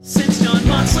Since John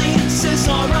Moxley and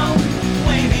Cesaro,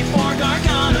 way before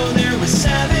Gargano, there was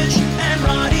Savage and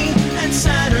Roddy, and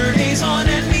Saturdays on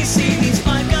NBC. These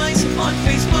five guys on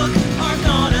Facebook are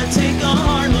gonna take a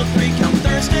hard look. Recount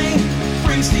Thursday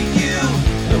brings to you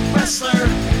the wrestler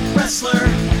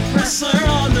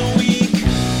on the week.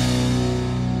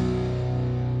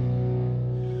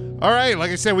 All right,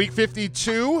 like I said, week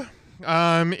 52.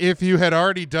 If you had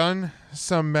already done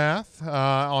some math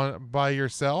by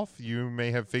yourself, you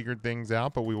may have figured things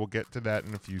out, but we will get to that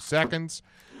in a few seconds.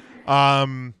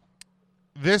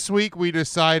 This week we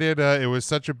decided it was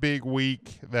such a big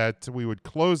week that we would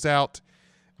close out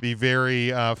the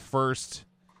very first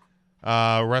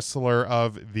wrestler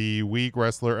of the week,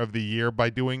 wrestler of the year, by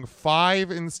doing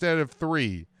 5 instead of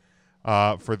 3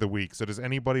 for the week. So does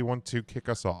anybody want to kick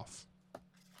us off?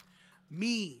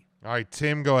 Me. All right,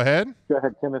 Tim, go ahead. Go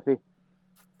ahead, Timothy.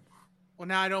 Well,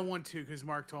 now I don't want to because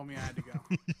Mark told me I had to go.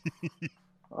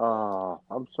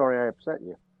 I'm sorry I upset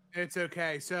you. It's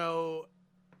okay. So,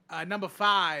 number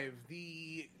 5,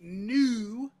 the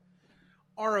new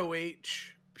ROH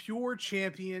Pure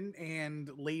Champion and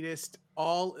latest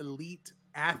All Elite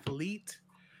Athlete.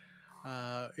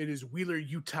 It is Wheeler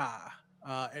Yuta.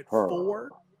 At 4,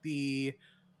 the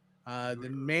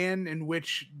man in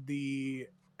which the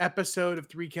episode of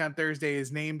 3 Count Thursday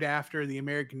is named after, the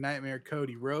American Nightmare,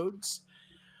 Cody Rhodes.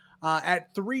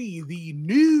 At 3, the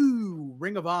new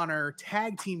Ring of Honor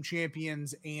Tag Team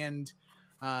Champions, and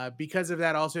because of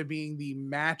that also being the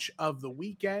match of the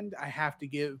weekend, I have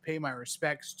to pay my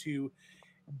respects to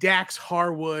Dax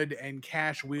Harwood and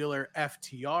Cash Wheeler,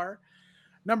 FTR.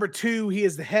 Number 2, he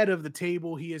is the head of the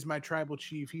table. He is my tribal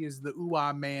chief. He is the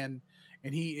Uwa man,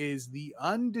 and he is the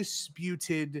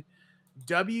undisputed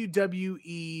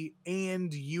WWE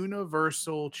and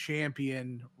Universal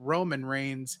Champion, Roman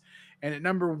Reigns. And at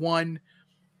number 1,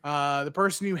 the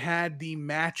person who had the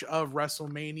match of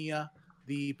WrestleMania,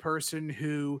 the person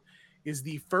who is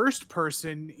the first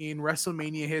person in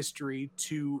WrestleMania history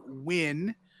to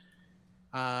win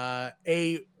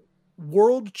a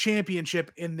world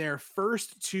championship in their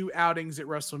first 2 outings at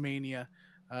WrestleMania,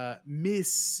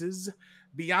 Mrs.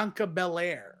 Bianca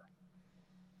Belair.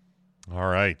 All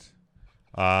right.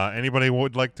 Anybody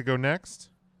would like to go next?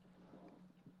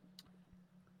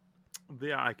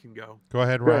 Yeah, I can go. Go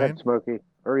ahead, Go Ryan. ahead, Smokey.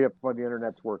 Hurry up while the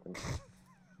internet's working.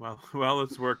 Well,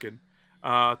 it's working.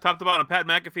 Top to bottom, Pat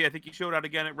McAfee, I think he showed out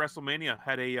again at WrestleMania.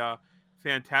 Had a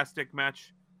fantastic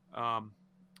match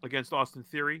against Austin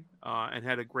Theory, and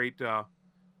had a great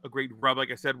rub, like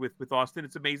I said, with Austin.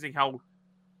 It's amazing how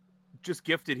just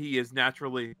gifted he is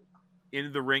naturally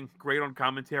in the ring. Great on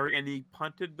commentary, and he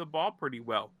punted the ball pretty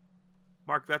well.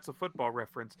 Mark, that's a football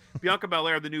reference. Bianca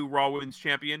Belair, the new Raw Women's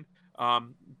Champion,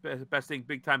 besting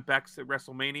Big Time Bex at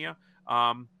WrestleMania.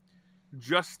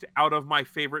 Just out of my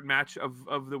favorite match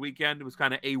of the weekend. It was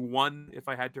kind of A1 if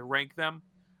I had to rank them.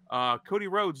 Cody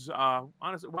Rhodes,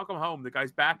 honestly, welcome home. The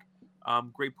guy's back.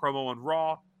 Great promo on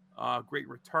Raw. Great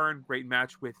return. Great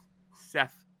match with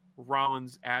Seth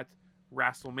Rollins at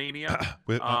WrestleMania.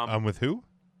 With who?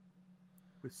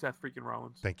 With Seth freaking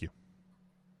Rollins. Thank you.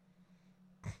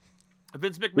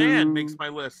 Vince McMahon makes my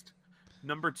list.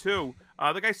 Number 2.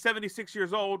 The guy's 76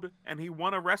 years old, and he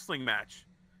won a wrestling match.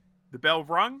 The bell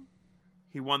rung.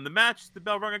 He won the match. The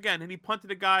bell rung again, and he punted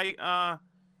a guy, a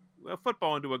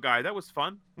football into a guy. That was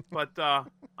fun. But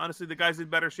honestly, the guy's in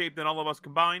better shape than all of us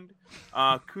combined.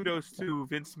 Kudos to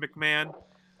Vince McMahon.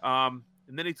 And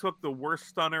then he took the worst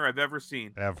stunner I've ever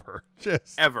seen. Ever.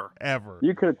 Ever.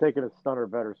 You could have taken a stunner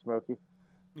better, Smokey.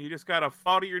 You just got to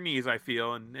fall to your knees, I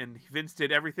feel, and Vince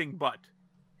did everything but.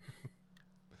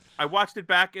 I watched it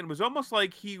back, and it was almost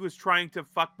like he was trying to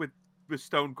fuck with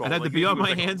Stone Cold. I'd have to be on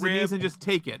my hands and knees and just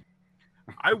take it.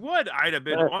 I'd have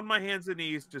been on my hands and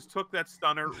knees, just took that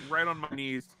stunner right on my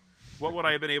knees. What would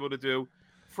I have been able to do?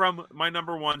 From my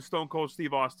number 1, Stone Cold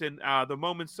Steve Austin, the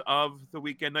moments of the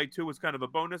weekend, night 2 was kind of a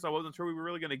bonus. I wasn't sure we were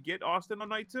really going to get Austin on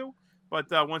night 2, but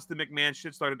once the McMahon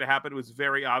shit started to happen, it was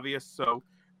very obvious. So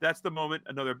that's the moment.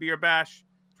 Another beer bash,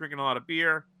 drinking a lot of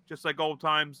beer, just like old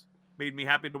times. Made me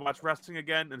happy to watch wrestling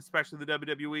again, and especially the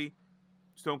WWE.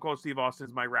 Stone Cold Steve Austin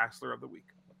is my wrestler of the week.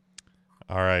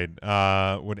 All right.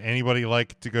 Would anybody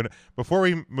like to go before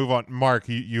we move on? Mark,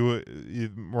 you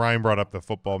Ryan brought up the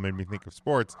football, made me think of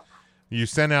sports. You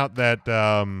sent out that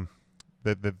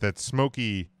that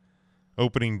smoky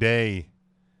opening day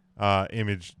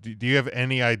image. Do you have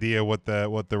any idea what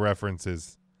the reference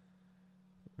is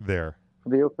there? For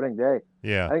the opening day.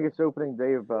 Yeah. I think it's opening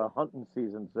day of hunting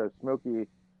season, so Smokey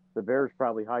the bear's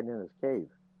probably hiding in his cave.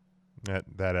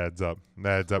 That adds up.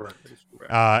 That adds up.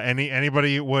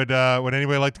 Anybody would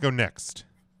anybody like to go next?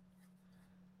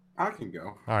 I can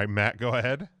go. All right, Matt, go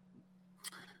ahead.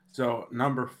 So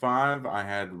number 5, I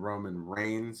had Roman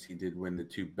Reigns. He did win the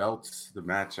 2 belts. The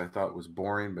match I thought was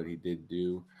boring, but he did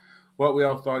do what we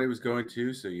all thought he was going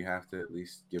to. So you have to at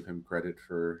least give him credit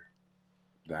for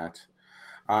that.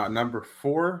 Number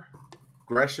 4,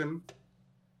 Gresham.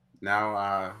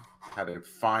 Now had a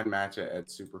fine match at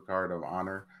Supercard of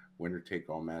Honor. Winner take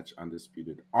all match,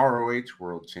 undisputed ROH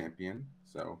World Champion.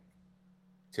 So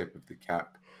tip of the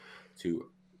cap to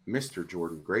Mr.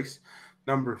 Jordan Grace.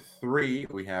 Number 3,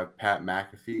 we have Pat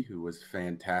McAfee, who was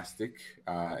fantastic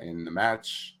in the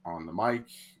match, on the mic,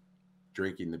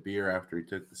 drinking the beer after he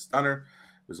took the stunner.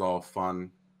 It was all fun.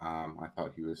 I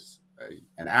thought he was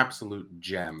an absolute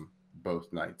gem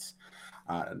both nights.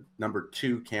 Number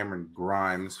 2, Cameron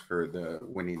Grimes for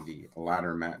winning the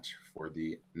ladder match for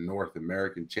the North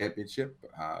American Championship.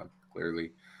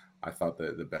 Clearly, I thought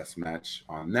the best match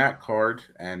on that card.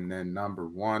 And then number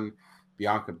 1,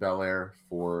 Bianca Belair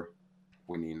for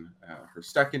winning her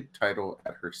second title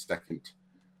at her second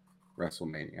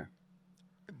WrestleMania.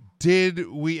 Did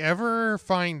we ever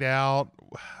find out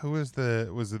was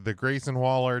it the Grayson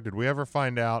Waller? Did we ever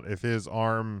find out if his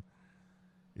arm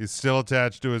is still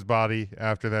attached to his body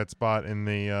after that spot in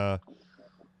the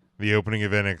opening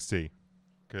of NXT?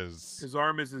 Because His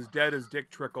arm is as dead as Dick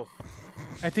Trickle.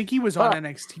 I think he was on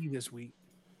NXT this week.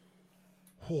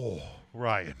 oh,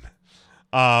 Ryan.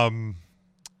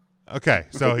 Okay,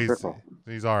 so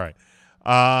he's all right.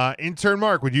 Intern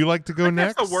Mark, would you like to go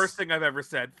next? That's the worst thing I've ever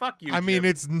said. Fuck you. I mean, Jim.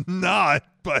 it's not,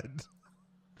 but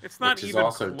It's not Which is even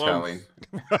also close. telling.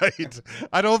 right.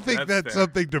 I don't think That's that's fair.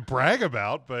 something to brag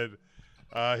about, but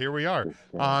here we are. It's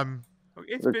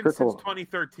The been trickle. since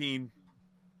 2013.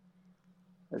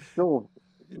 It's still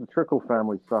the Trickle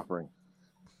family suffering.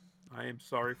 I am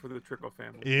sorry for the Trickle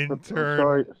family. I'm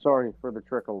Intern sorry for the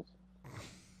Trickles.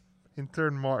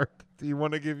 Intern Mark, do you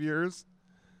want to give yours?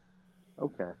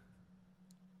 Okay.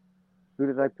 Who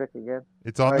did I pick again?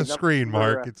 It's on All the right, screen,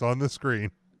 number- Mark. It's on the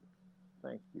screen.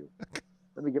 Thank you.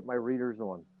 Let me get my readers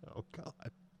on. Oh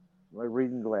God. My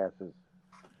reading glasses.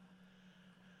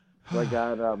 So I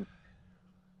got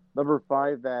number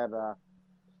 5, that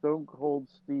Stone Cold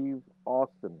Steve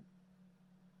Austin.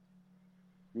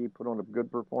 He put on a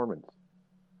good performance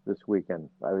this weekend.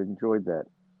 I enjoyed that.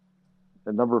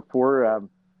 And number 4,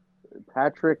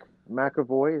 Patrick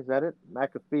McAvoy. Is that it?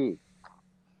 McAfee.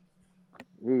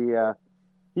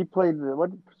 He played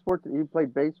what sport? He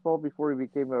played baseball before he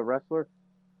became a wrestler.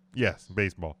 Yes,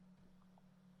 baseball.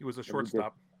 He was a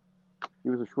shortstop. He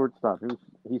was a shortstop.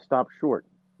 He stopped short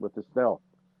with the spell.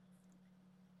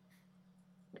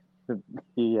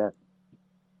 He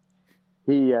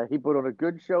put on a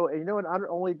good show, and you know what? Not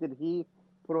only did he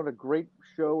put on a great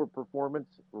show or performance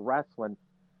wrestling,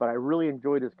 but I really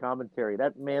enjoyed his commentary.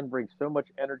 That man brings so much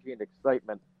energy and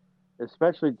excitement,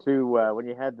 especially to when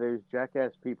you had those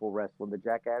jackass people wrestling, the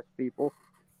jackass people.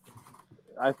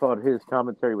 I thought his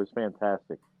commentary was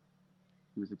fantastic.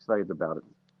 He was excited about it.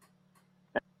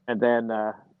 And then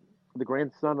the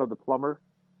grandson of the plumber,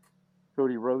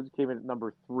 Cody Rhodes, came in at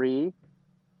number 3.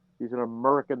 He's an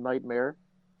American Nightmare.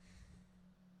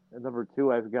 And number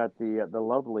 2, I've got the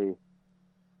lovely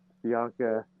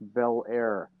Bianca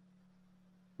Belair,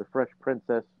 the Fresh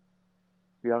Princess,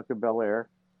 Bianca Belair.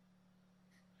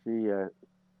 She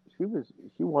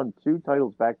won 2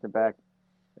 titles back to back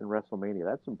in WrestleMania.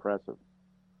 That's impressive.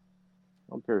 I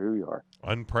don't care who you are.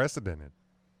 Unprecedented.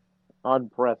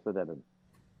 Unprecedented.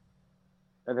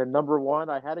 And then number 1,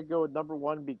 I had to go with number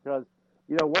 1 because,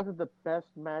 it wasn't the best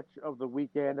match of the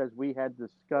weekend as we had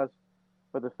discussed,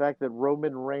 but the fact that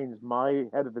Roman Reigns, my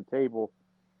head of the table,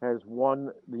 has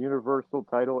won the Universal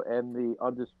title and the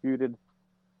undisputed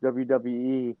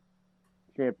WWE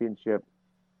Championship,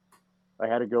 I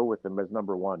had to go with him as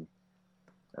number 1.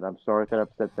 And I'm sorry if that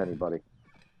upsets anybody.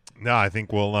 No, I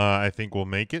think we'll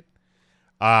make it.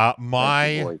 Thank you,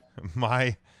 My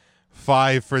boys.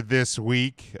 5 for this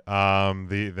week,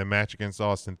 the match against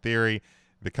Austin Theory,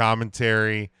 the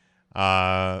commentary,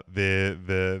 the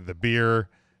beer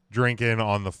drinking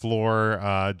on the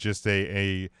floor, just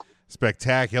a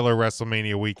spectacular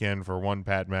WrestleMania weekend for one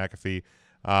Pat McAfee.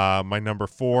 My number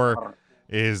 4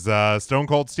 is Stone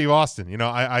Cold Steve Austin.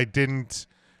 I didn't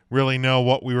really know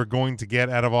what we were going to get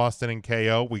out of Austin and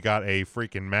KO. We got a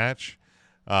freaking match.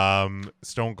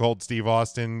 Stone Cold Steve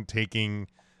Austin taking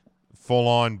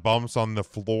full-on bumps on the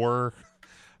floor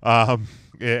at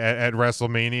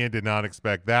WrestleMania. Did not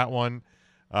expect that one.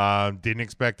 Didn't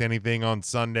expect anything on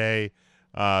Sunday.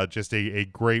 Just a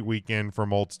great weekend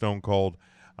from old Stone Cold.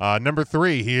 Number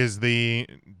 3, he is the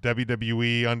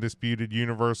WWE Undisputed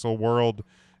Universal World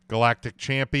Galactic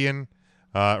Champion.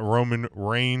 Roman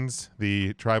Reigns,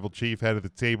 the tribal chief, head of the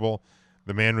table,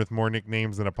 the man with more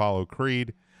nicknames than Apollo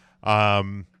Creed.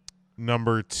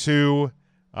 Number 2,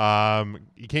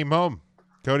 he came home.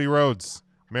 Cody Rhodes,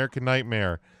 American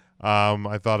Nightmare.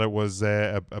 I thought it was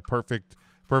a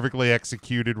perfectly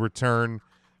executed return,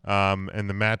 and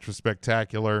the match was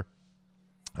spectacular.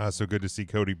 So good to see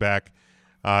Cody back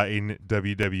in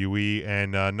WWE.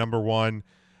 And number 1,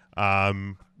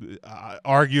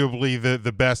 arguably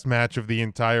the best match of the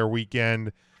entire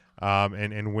weekend,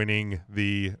 and winning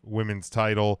the women's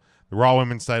title, the Raw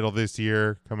Women's title this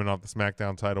year, coming off the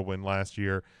SmackDown title win last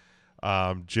year.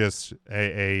 Just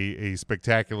a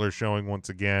spectacular showing once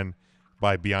again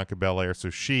by Bianca Belair. So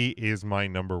she is my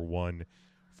number 1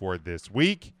 for this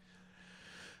week.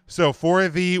 So for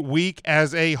the week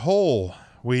as a whole,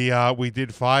 we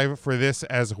did 5 for this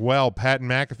as well. Pat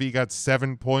McAfee got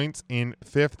 7 points in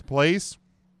 5th place.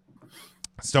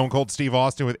 Stone Cold Steve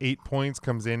Austin with 8 points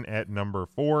comes in at number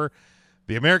 4.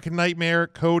 The American Nightmare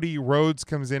Cody Rhodes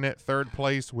comes in at 3rd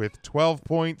place with 12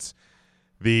 points.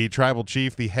 The Tribal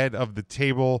Chief, the head of the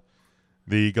table,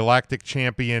 the Galactic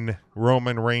Champion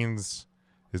Roman Reigns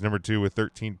is number 2 with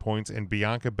 13 points, and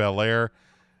Bianca Belair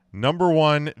number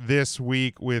 1 this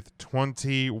week with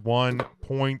 21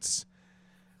 points,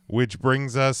 which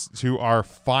brings us to our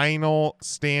final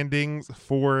standings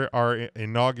for our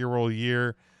inaugural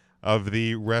year of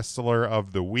the Wrestler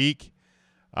of the Week.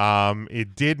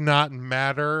 It did not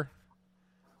matter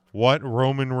what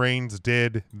Roman Reigns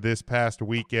did this past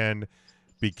weekend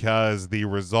because the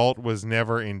result was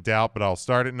never in doubt, but I'll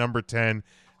start at number 10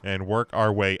 and work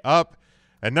our way up.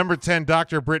 At number 10,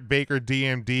 Dr. Britt Baker,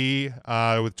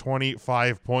 DMD, with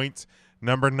 25 points.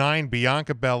 Number 9,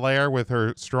 Bianca Belair with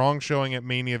her strong showing at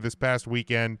Mania this past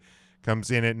weekend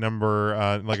comes in at number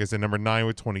 9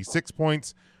 with 26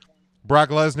 points. Brock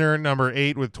Lesnar, number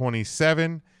 8 with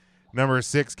 27. Number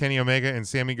 6, Kenny Omega and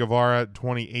Sammy Guevara,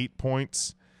 28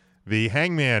 points. The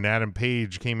Hangman, Adam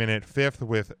Page, came in at 5th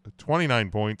with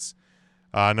 29 points.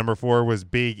 Number 4 was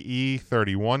Big E,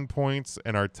 31 points.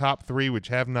 And our top 3, which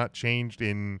have not changed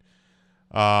in,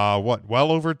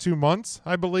 well over 2 months,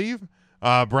 I believe.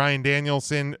 Bryan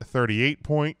Danielson, 38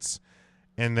 points.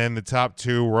 And then the top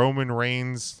 2, Roman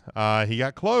Reigns, he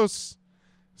got close,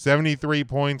 73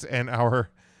 points. And our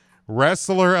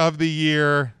Wrestler of the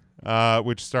Year,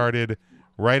 which started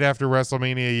right after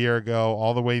WrestleMania a year ago,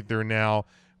 all the way through now,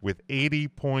 with 80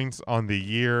 points on the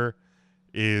year,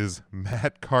 is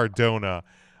Matt Cardona.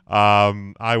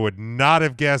 I would not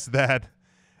have guessed that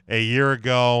a year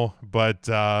ago, but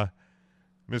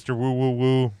Mr. Woo Woo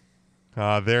Woo,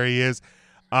 there he is.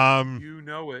 You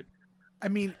know it. I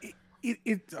mean,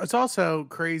 it's also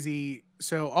crazy.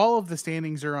 So all of the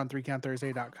standings are on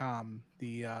 3countthursday.com.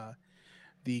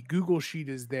 The Google sheet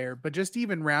is there, but just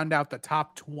even round out the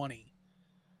top 20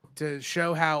 to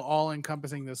show how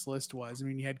all-encompassing this list was. I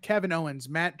mean, you had Kevin Owens,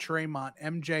 Matt Tremont,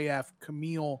 MJF,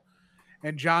 Camille,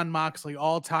 and John Moxley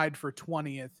all tied for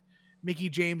 20th. Mickey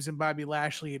James and Bobby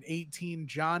Lashley at 18.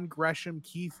 John Gresham,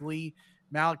 Keith Lee,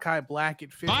 Malachi Black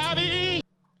at 15. Bobby!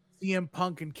 CM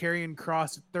Punk and Karrion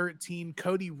Kross at 13.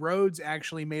 Cody Rhodes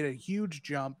actually made a huge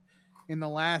jump in the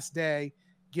last day,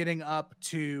 getting up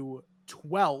to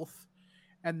 12th.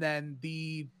 And then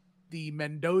the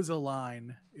Mendoza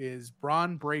line is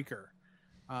Braun Breaker,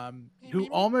 who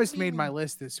almost made my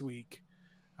list this week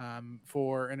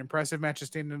for an impressive match to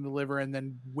Stand and Deliver, and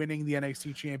then winning the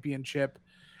NXT Championship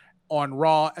on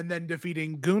Raw, and then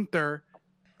defeating Gunther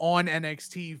on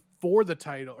NXT for the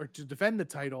title, or to defend the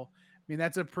title. I mean,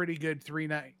 that's a pretty good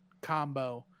 3-night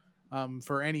combo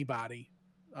for anybody.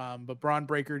 But Braun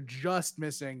Breaker just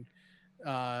missing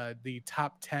the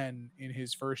top 10 in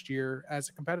his first year as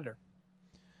a competitor.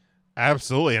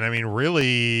 Absolutely. And I mean, really,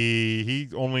 he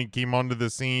only came onto the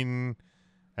scene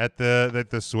at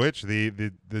the switch, the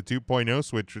 2.0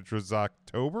 switch, which was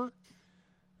October.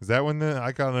 Is that when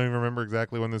I can't even remember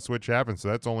exactly when the switch happened. So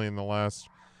that's only in the last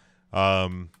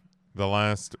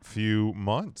few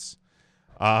months.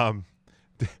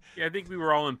 Yeah, I think we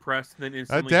were all impressed. Then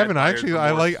instantly, Devin, actually,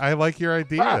 I like your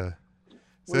idea.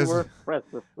 We were impressed.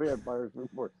 We had buyer's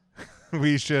remorse.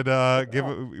 We should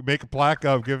make a plaque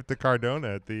of, give it to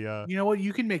Cardona at the. You know what?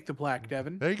 You can make the plaque,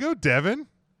 Devin. There you go, Devin.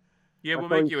 Yeah, we'll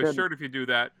make you a shirt if you do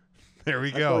that. There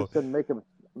we go. I said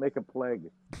make a plague.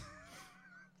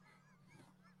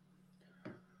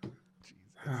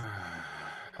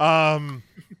 I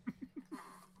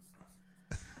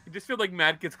just feel like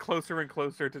Matt gets closer and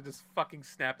closer to just fucking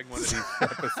snapping one of these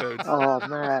episodes. Oh,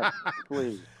 Matt,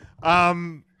 please.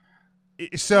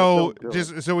 So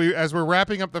as we're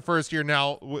wrapping up the first year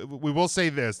now, we will say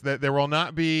this, that there will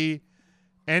not be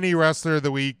any Wrestler of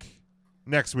the Week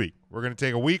next week. We're going to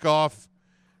take a week off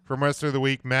from Wrestler of the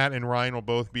Week. Matt and Ryan will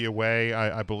both be away.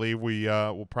 I believe we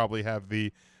will probably have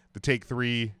the Take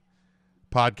 3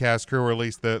 podcast crew, or at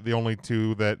least the only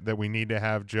two that we need to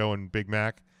have, Joe and Big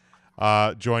Mac,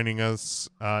 joining us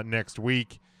next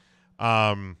week.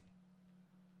 But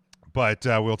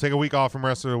we'll take a week off from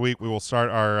Wrestler of the Week. We will start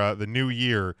our the new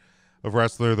year of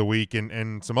Wrestler of the Week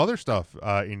and some other stuff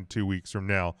in 2 weeks from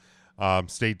now.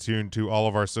 Stay tuned to all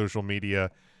of our social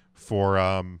media for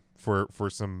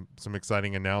some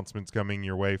exciting announcements coming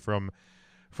your way from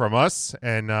us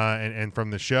and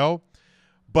from the show.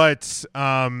 But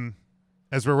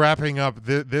as we're wrapping up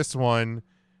this one,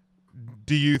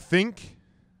 do you think,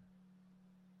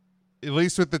 at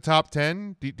least with the top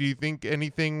 10, do you think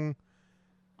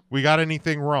we got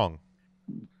anything wrong?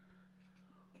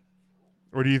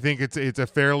 Or do you think it's a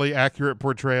fairly accurate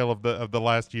portrayal of the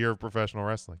last year of professional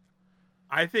wrestling?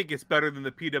 I think it's better than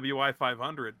the PWI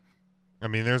 500. I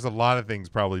mean, there's a lot of things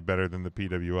probably better than the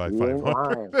PWI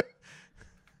 500.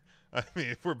 I mean,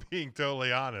 if we're being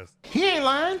totally honest. He ain't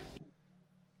lying.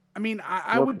 I mean,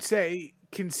 I would say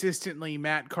consistently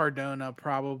Matt Cardona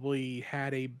probably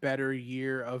had a better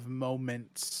year of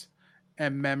moments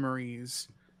and memories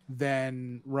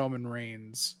than Roman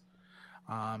Reigns.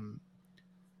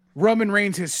 Roman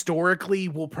Reigns historically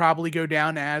will probably go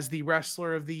down as the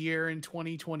wrestler of the year in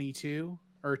 2022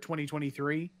 or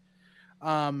 2023.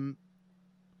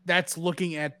 That's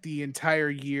looking at the entire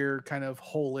year kind of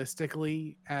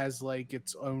holistically as like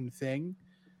its own thing.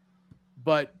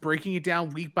 But breaking it down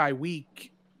week by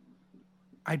week,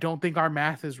 I don't think our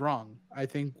math is wrong. I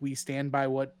think we stand by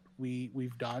what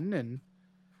we've done, and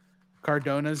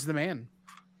Cardona's the man.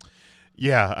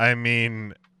 Yeah, I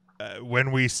mean,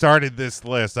 when we started this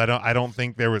list, I don't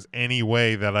think there was any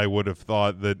way that I would have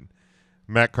thought that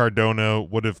Matt Cardona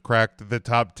would have cracked the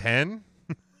top 10,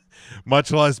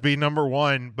 much less be number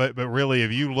one. But really,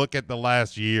 if you look at the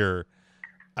last year,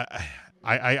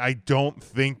 I don't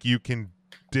think you can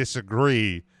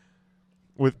disagree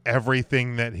with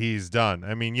everything that he's done.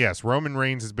 I mean, yes, Roman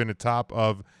Reigns has been atop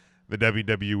of the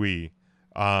WWE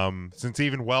since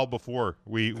even well before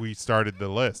we started the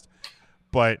list.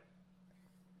 But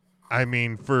I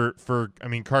mean,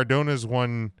 Cardona's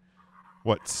won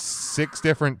what, 6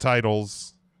 different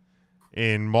titles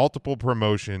in multiple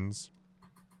promotions.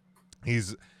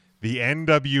 He's the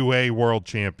NWA World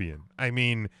Champion. I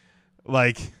mean,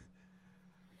 like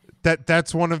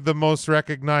that's one of the most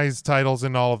recognized titles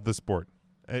in all of the sport.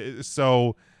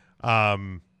 So, I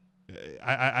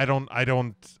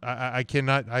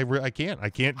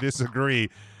can't disagree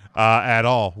at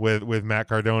all with Matt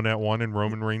Cardona at 1 and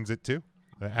Roman Reigns at 2.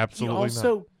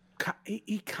 Absolutely.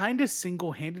 He kind of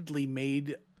single-handedly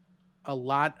made a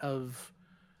lot of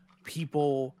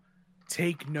people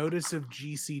take notice of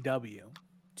GCW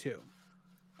too.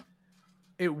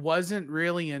 It wasn't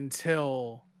really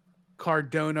until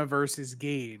Cardona versus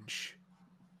Gage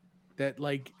that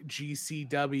like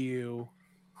GCW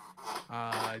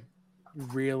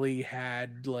really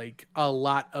had like a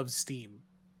lot of steam,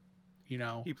 you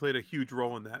know. He played a huge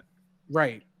role in that.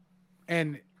 Right.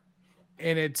 And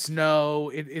it's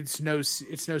no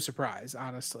surprise,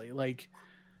 honestly. Like,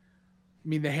 I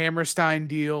mean, the Hammerstein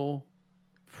deal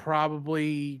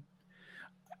probably,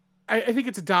 I think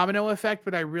it's a domino effect,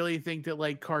 but I really think that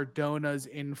like Cardona's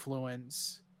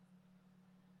influence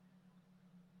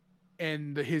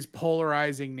and his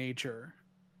polarizing nature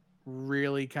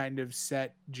really kind of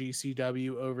set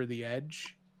GCW over the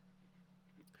edge.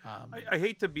 I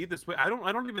hate to be this way. I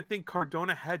don't even think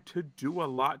Cardona had to do a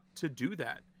lot to do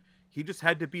that. He just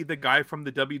had to be the guy from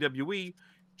the WWE,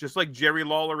 just like Jerry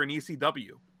Lawler and ECW.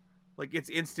 Like, it's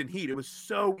instant heat. It was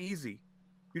so easy.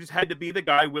 You just had to be the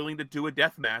guy willing to do a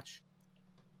death match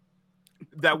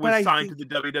that was signed to the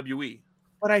WWE.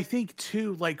 But I think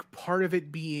too, like, part of it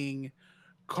being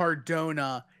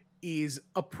Cardona is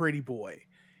a pretty boy.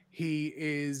 He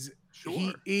is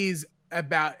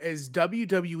about as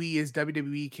WWE as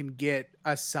WWE can get,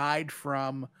 aside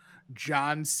from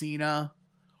John Cena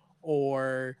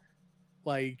or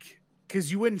like,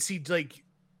 because you wouldn't see, like,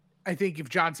 I think if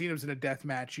John Cena was in a death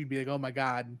match, you'd be like, oh my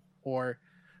God.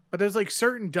 But there's like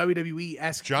certain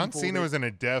WWE-esque John Cena was in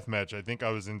a death match. I think I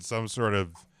was in some sort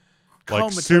of like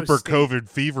comatose super state. COVID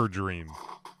fever dream.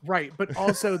 Right. But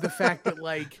also the fact that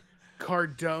like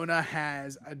Cardona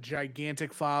has a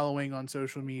gigantic following on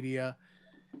social media.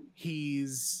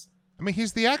 He's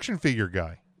the action figure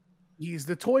guy. He's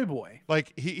the toy boy.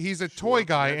 Like he's a toy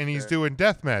guy and he's doing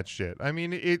deathmatch shit. I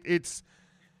mean, it's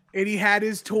and he had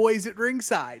his toys at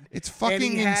ringside. It's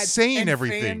fucking insane.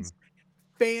 Everything.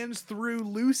 Fans threw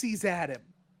Lucy's at him.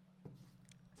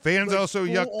 Fans also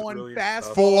yucked full-on Brilliant fastball,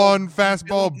 stuff. full on Bill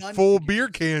fastball, Gunn full pitches. beer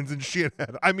cans and shit.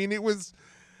 I mean, it was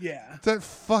Yeah. that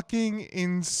fucking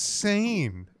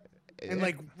insane. And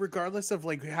like, regardless of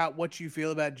like what you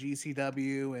feel about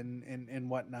GCW and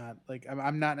whatnot, like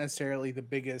I'm not necessarily the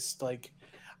biggest, like,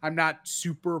 I'm not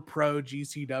super pro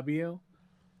GCW,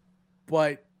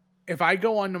 but if I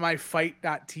go onto my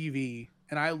fight.tv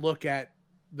and I look at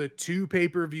the 2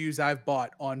 pay-per-views I've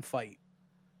bought on Fight,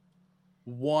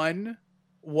 one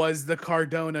was the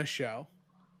Cardona show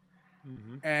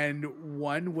and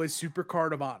one was Super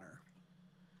Card of Honor.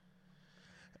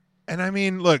 And I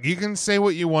mean, look, you can say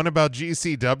what you want about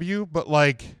GCW, but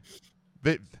like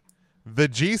the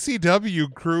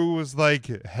GCW crew was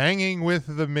like hanging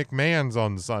with the McMahons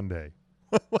on Sunday.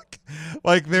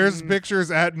 like there's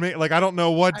pictures at me. Like, I don't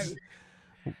know what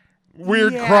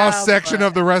weird Yeah, cross section but-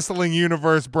 of the wrestling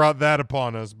universe brought that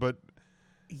upon us, but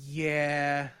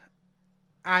Yeah,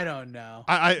 I don't know.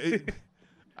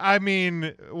 I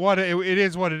mean, what it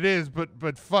is what it is,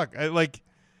 but fuck,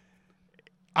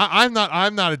 I'm not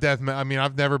a deathmatch. I mean,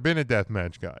 I've never been a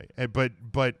deathmatch guy, but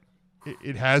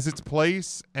it has its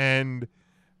place, and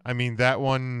I mean that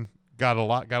one got a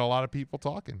lot of people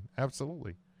talking.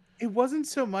 Absolutely. It wasn't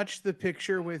so much the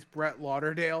picture with Brett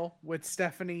Lauderdale with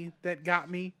Stephanie that got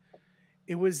me.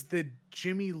 It was the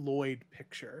Jimmy Lloyd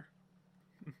picture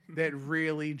that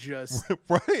really just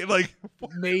Right? Like,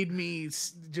 made me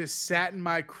just sat in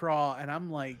my craw, and I'm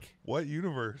like, what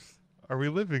universe are we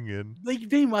living in? like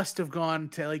they must have gone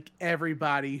to like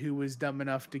everybody who was dumb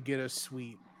enough to get a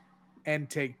suite and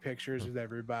take pictures with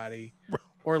everybody,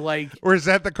 or like, Or is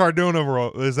that the Cardona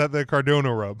rub? Is that the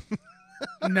Cardona rub?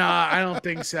 nah, I don't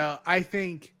think so. I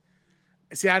think,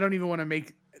 see, I don't even want to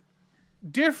make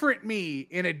different me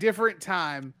in a different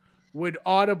time would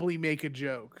audibly make a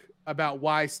joke about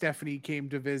why Stephanie came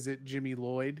to visit Jimmy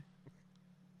Lloyd,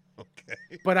 Okay.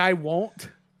 but I won't.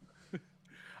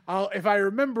 If I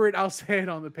remember it, I'll say it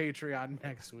on the Patreon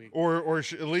next week. Or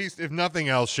at least, if nothing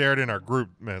else, share it in our group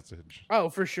message. Oh,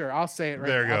 for sure. I'll say it right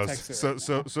There it now. I'll goes. text it So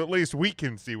right so at least we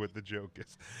can see what the joke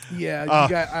is. now. Yeah, Uh, you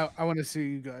got. I want to see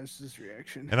you guys'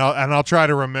 reaction. And I'll try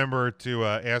to remember to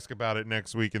ask about it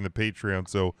next week in the Patreon.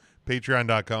 So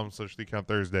patreon.com/TheCount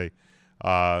Thursday.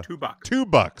 $2.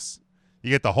 $2. You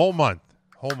get the whole month.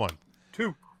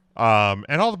 2.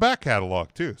 And all the back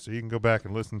catalog too. So you can go back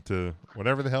and listen to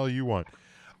whatever the hell you want.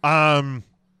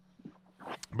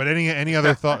 But any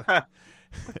other thought?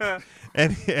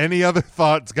 any other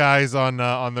thoughts, guys, on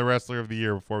the wrestler of the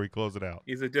year before we close it out?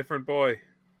 He's a different boy.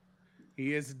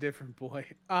 He is a different boy.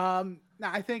 No,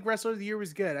 I think Wrestler of the Year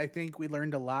was good. I think we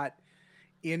learned a lot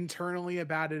internally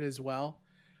about it as well.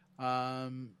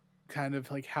 Kind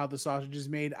of like how the sausage is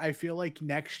made. I feel like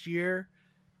next year,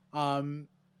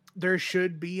 there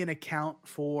should be an account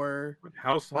for.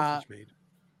 How's sausage made?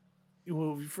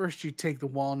 Well, first you take the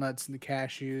walnuts and the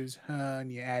cashews,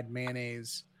 and you add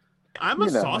mayonnaise. I'm a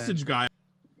You know, sausage guy.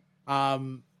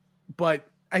 But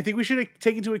I think we should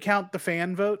take into account the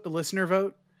fan vote, the listener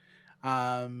vote.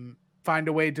 Find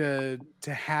a way to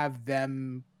have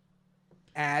them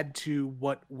add to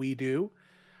what we do.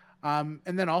 And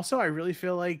then also, I really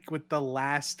feel like with the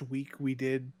last week we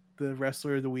did the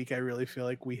Wrestler of the Week, I really feel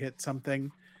like we hit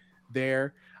something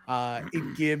there.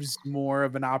 It gives more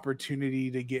of an opportunity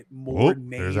to get more there's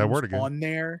names that word again. on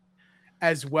there,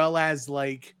 as well as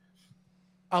like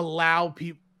allow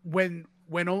people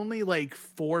when only like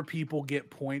 4 people get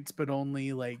points, but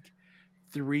only like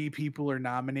 3 people are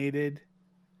nominated.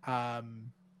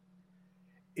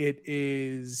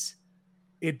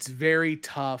 It's very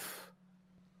tough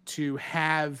to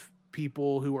have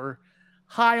people who are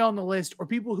high on the list or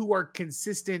people who are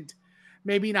consistent,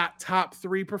 maybe not top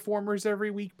 3 performers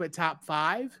every week, but top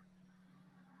 5.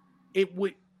 It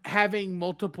would having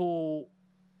multiple,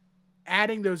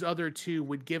 adding those other 2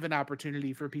 would give an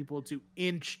opportunity for people to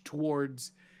inch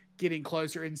towards getting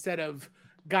closer instead of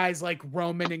guys like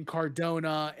Roman and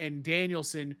Cardona and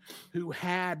Danielson who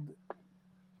had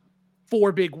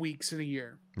 4 big weeks in a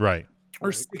year Right.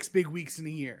 or 6 big weeks in a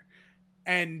year.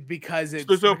 And because So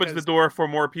this opens the door for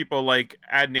more people like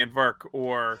Adnan Virk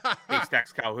or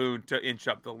Haystacks Calhoun to inch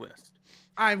up the list.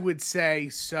 I would say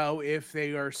so if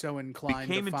they are so inclined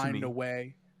came to into find me. a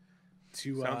way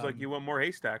to. Sounds like you want more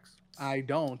haystacks. I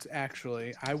don't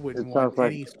actually. I wouldn't It want sounds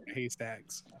like- any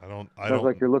haystacks. I don't. Sounds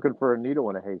like you're looking for a needle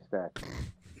in a haystack.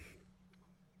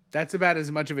 That's about as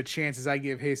much of a chance as I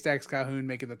give Haystacks Calhoun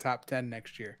making the top 10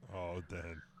 next year. Oh,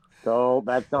 Dan. So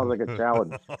that sounds like a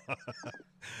challenge.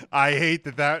 I hate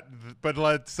that, but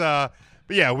let's. But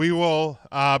yeah, we will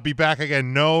be back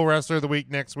again. No Wrestler of the Week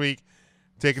next week.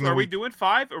 Taking So the are we week. doing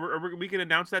 5? Or we can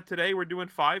announce that today? We're doing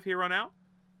 5 here on out.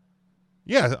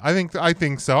 Yeah, I think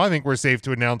so. I think we're safe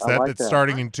to announce I that. like That's that.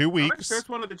 starting in 2 All right, weeks. there's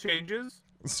one of the changes.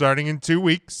 Starting in 2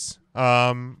 weeks.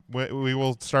 We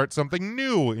will start something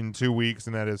new in 2 weeks,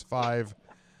 and that is 5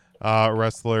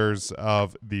 wrestlers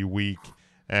of the week.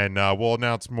 And we'll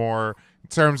announce more in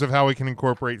terms of how we can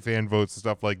incorporate fan votes and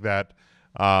stuff like that.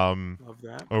 Love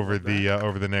that. Over Love the that.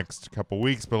 over the next couple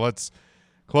weeks. But let's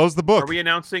close the book. Are we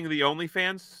announcing the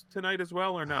OnlyFans tonight as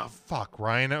well, or no? Fuck,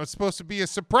 Ryan. That was supposed to be a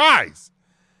surprise.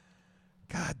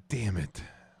 God damn it.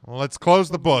 Well, let's close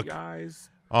the book Guys.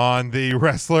 on the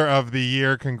Wrestler of the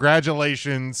Year.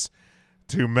 Congratulations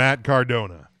to Matt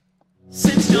Cardona.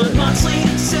 Since John Moxley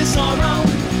and Cesaro,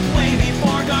 way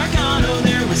before Gargano,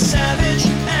 there was Savage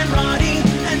and Roddy,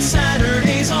 and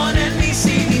Saturdays on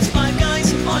NBC. These 5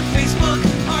 guys on Facebook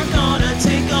are gonna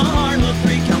take a hard look.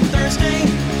 Recount Thursday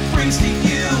brings to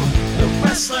you the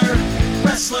wrestler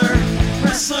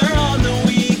on the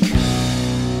week.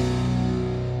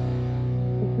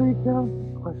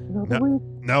 Question of the week.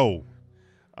 No.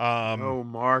 Oh,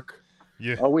 Mark.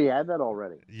 Yeah. Oh, we had that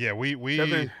already. Yeah, we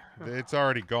Seven- it's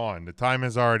already gone. The time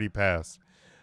has already passed.